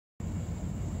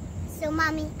So,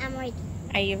 Mommy, I'm ready.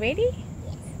 Are you ready?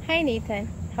 Yes. Hi, Nathan.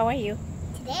 How are you?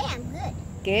 Today I'm good.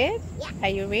 Good? Yeah. Are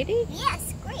you ready?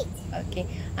 Yes, great. Okay.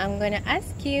 I'm going to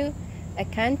ask you a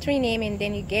country name and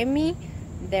then you give me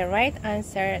the right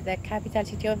answer, the capital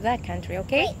city of that country,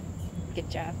 okay? Great.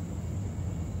 Good job.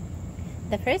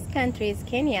 The first country is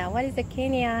Kenya. What is the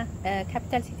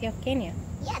capital city of Kenya?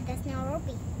 Yeah, that's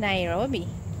Nairobi. Nairobi.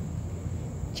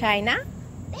 China?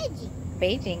 Beijing.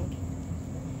 Beijing.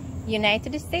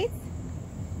 United States?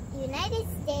 United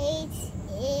States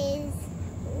is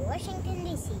Washington,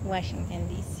 D.C. Washington,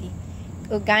 D.C.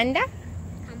 Uganda?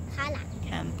 Kampala.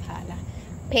 Kampala.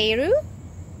 Peru?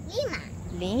 Lima.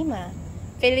 Lima.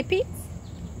 Philippines?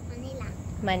 Manila.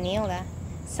 Manila.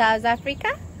 South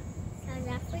Africa? South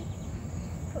Africa.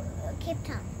 Cape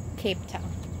Town. Cape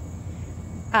Town.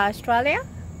 Australia?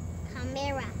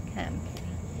 Canberra. Canberra.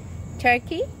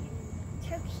 Turkey?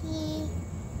 Turkey.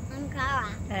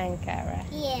 Ankara. Ankara.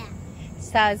 Yeah.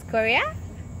 South Korea?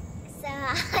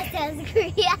 South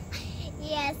Korea.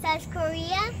 Yeah, South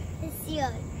Korea is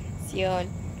Seoul. Seoul.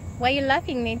 Why are you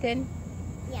laughing, Nathan?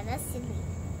 Yeah, that's silly.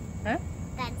 Huh?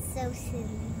 That's so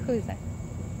silly. Who's that?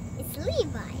 It's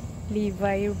Levi.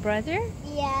 Levi, your brother?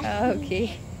 Yeah.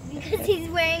 Okay. Because he's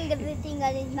wearing the thing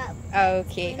on his mouth.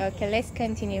 Okay, let's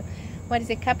continue. What is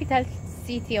the capital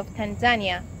city of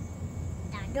Tanzania?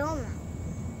 Dodoma.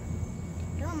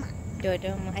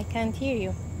 Dodoma. I can't hear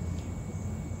you.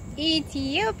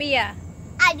 Ethiopia.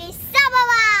 Addis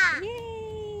Ababa.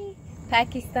 Yay.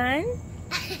 Pakistan.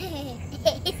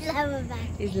 Islamabad.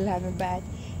 Islamabad.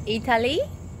 Italy.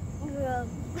 Rome.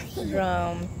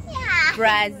 Rome. Yeah.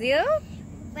 Brazil.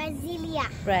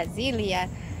 Brasilia.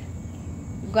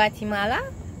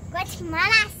 Guatemala.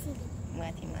 Guatemala City.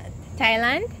 Guatemala.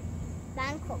 Thailand.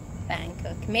 Bangkok.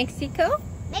 Mexico.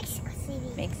 Mexico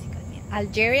City.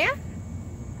 Algeria.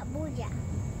 Abuja.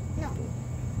 No.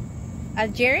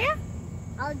 Algeria.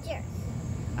 Algiers.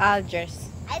 Algiers.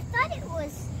 I thought it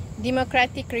was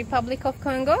Democratic Republic of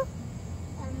Congo.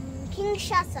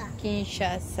 Kinshasa.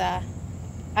 Kinshasa.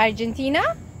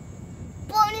 Argentina.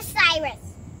 Buenos Aires.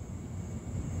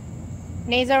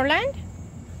 Netherlands.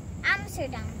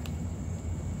 Amsterdam.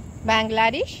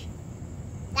 Bangladesh.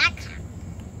 Dhaka.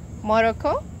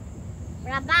 Morocco.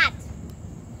 Rabat.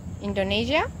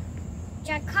 Indonesia.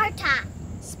 Jakarta.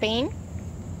 Spain.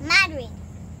 Madrid.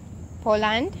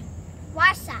 Poland.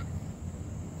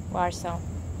 Warsaw.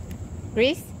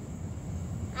 Greece.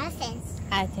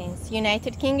 Athens.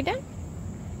 United Kingdom.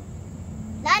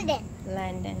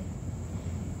 London.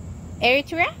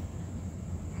 Eritrea.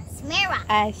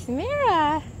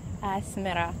 Asmara.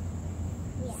 Asmara.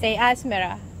 Yeah. Say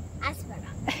Asmara. Asmara.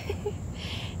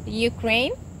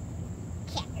 Ukraine.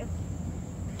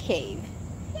 Cave.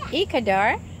 Yeah.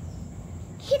 Ecuador.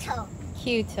 Quito.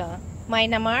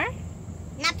 Myanmar.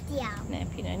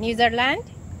 Naypyidaw. New Zealand.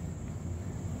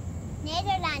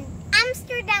 Netherlands.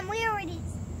 Amsterdam. We already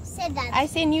said that. I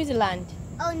say New Zealand.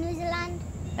 Oh, New Zealand.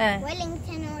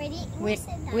 Wellington already. We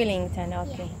said that. Wellington,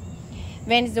 okay. Yeah.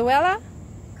 Venezuela.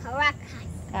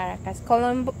 Caracas.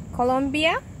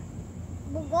 Colombia.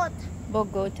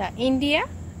 Bogota. India.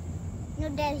 New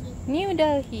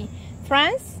Delhi.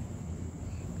 France.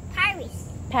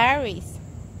 Paris.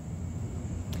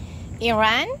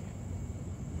 Iran.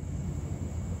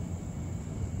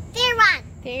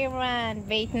 Tehran.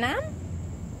 Vietnam.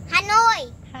 Hanoi.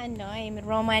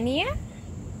 Romania.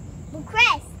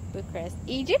 Bucharest.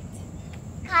 Egypt.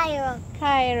 Cairo.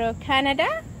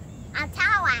 Canada.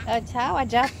 Ottawa.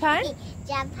 Japan.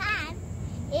 Japan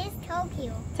is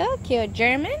Tokyo. Tokyo.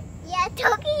 German. Yeah,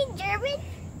 Tokyo, German.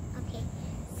 Okay,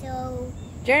 so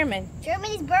German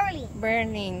is Berlin.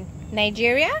 Berlin.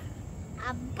 Nigeria.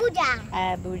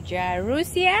 Abuja.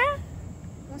 Russia.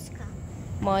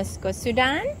 Moscow.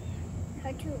 Sudan.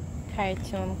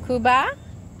 Khartoum. Cuba.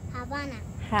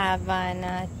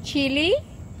 Havana. Chile.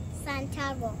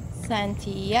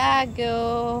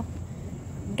 Santiago.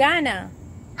 Ghana.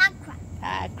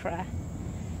 Accra.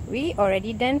 We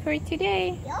already done for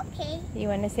today. Okay. You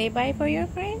want to say bye for your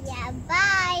friends? Yeah,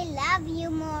 bye. Love you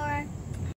more.